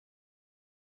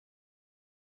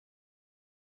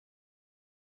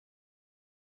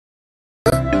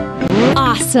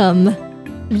Awesome!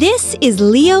 This is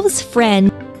Leo's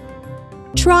friend.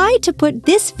 Try to put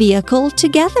this vehicle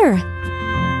together.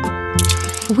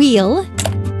 Wheel,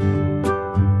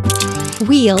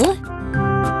 wheel,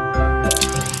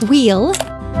 wheel,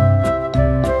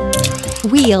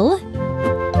 wheel,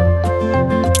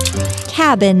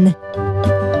 cabin,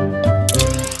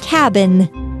 cabin.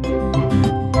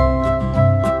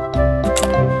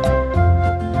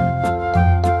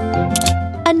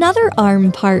 Another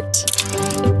arm part.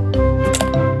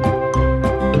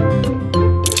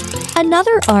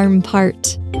 Another arm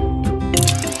part.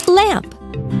 Lamp,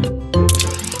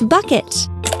 bucket,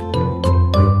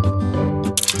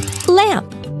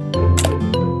 lamp.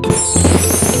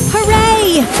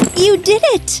 Hooray! You did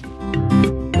it!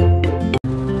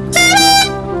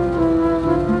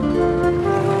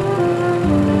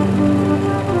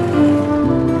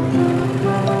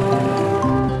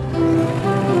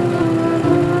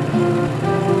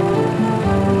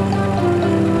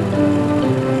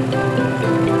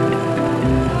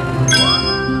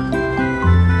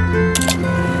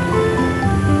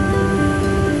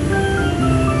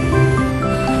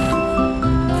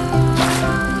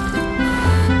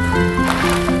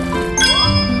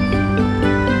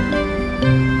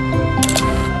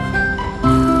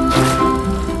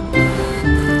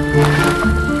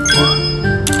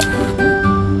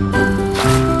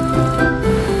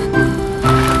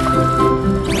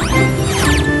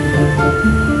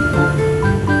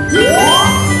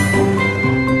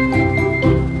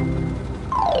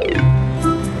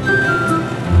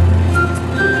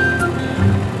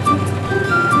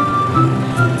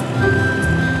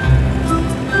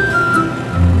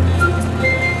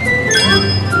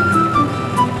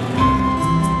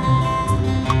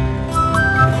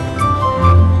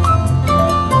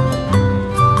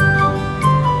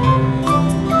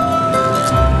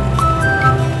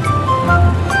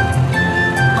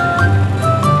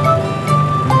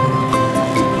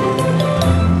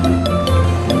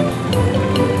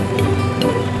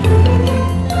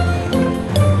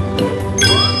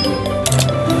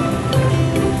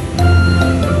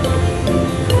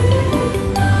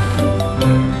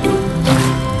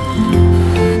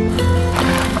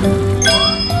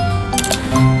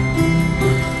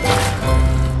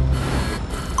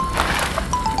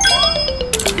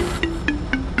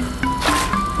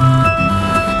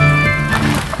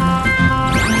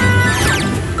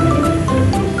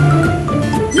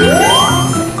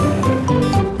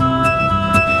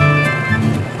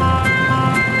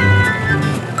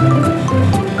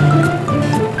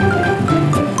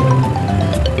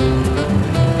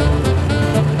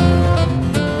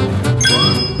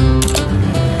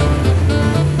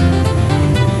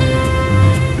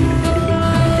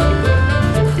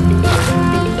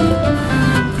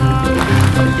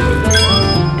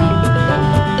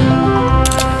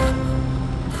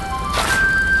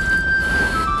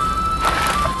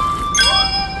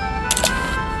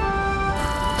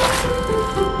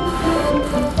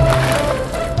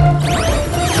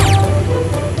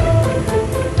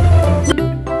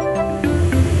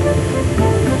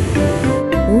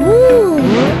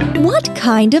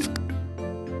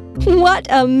 What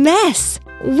a mess!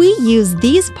 We use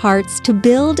these parts to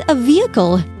build a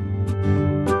vehicle.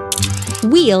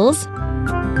 Wheels,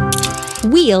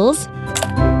 wheels,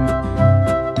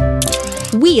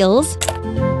 wheels,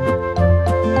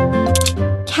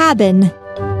 cabin,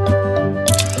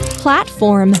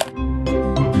 platform,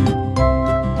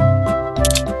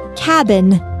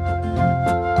 cabin,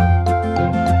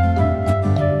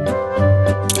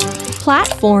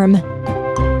 platform,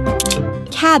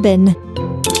 cabin,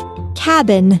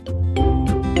 cabin,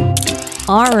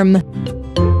 arm,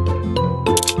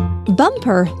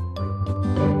 bumper,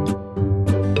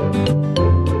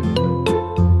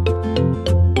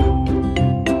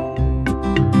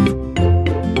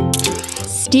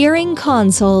 steering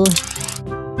console,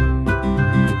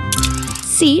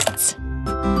 seats,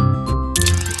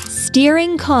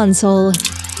 steering console,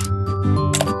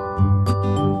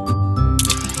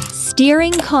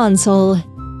 steering console,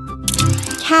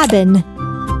 cabin,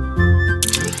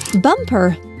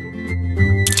 bumper,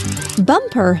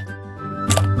 bumper.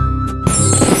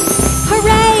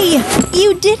 Hooray!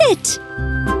 You did it!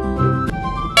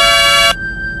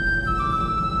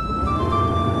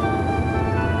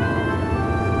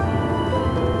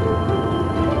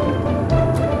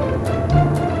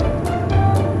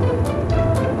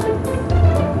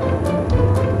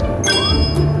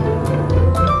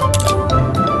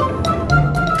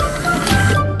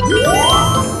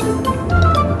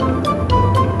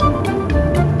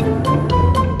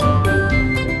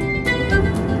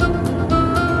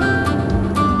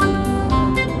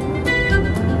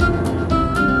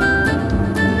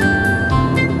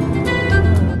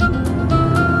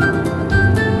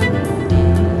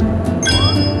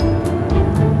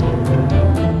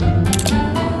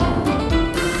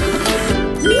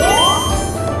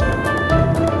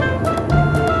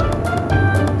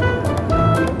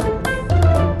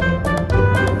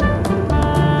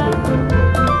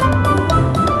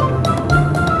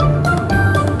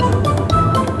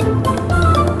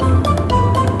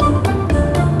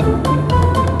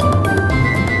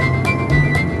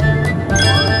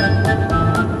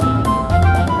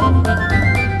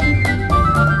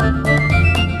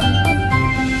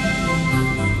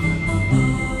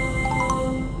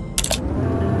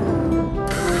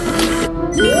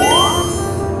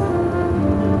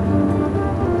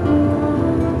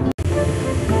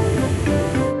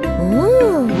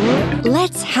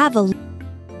 have a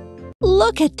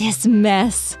look at this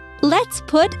mess. Let's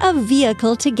put a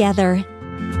vehicle together.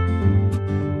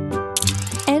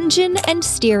 Engine and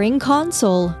steering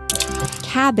console.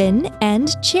 Cabin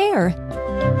and chair.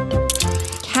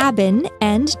 Cabin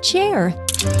and chair.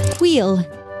 Wheel.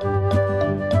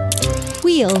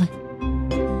 Wheel.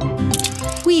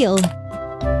 Wheel.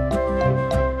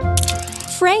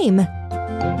 Frame.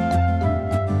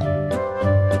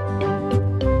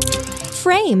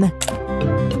 Frame.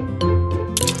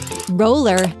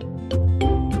 Roller.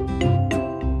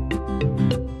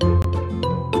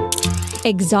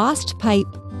 Exhaust pipe.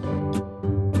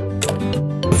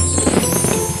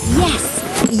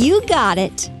 Yes, you got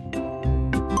it!